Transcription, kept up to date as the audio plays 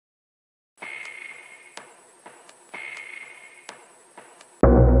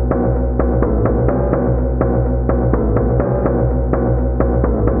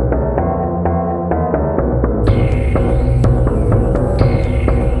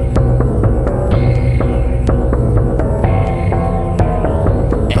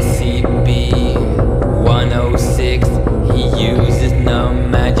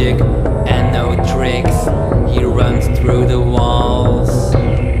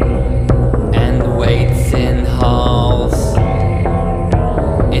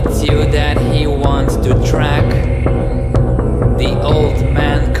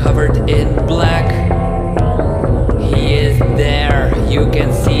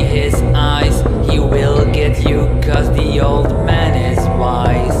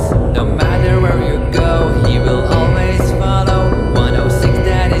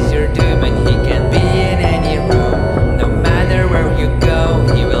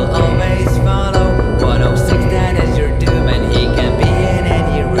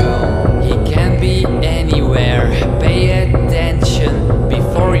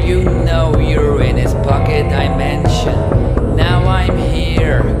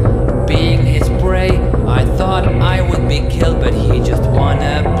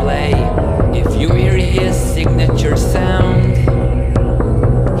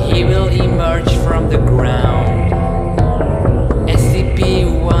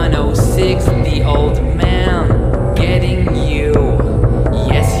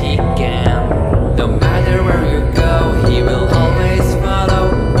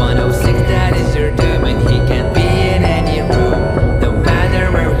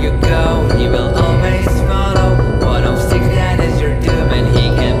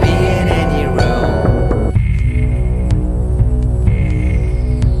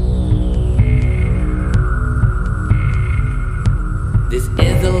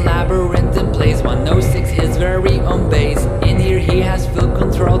labyrinthine place, 106 his very own base. In here he has full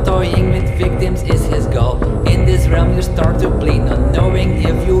control, toying with victims is his goal. In this realm you start to bleed, not knowing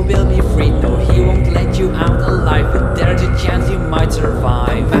if you will be freed. No, he won't let you out alive, but there's a chance you might survive.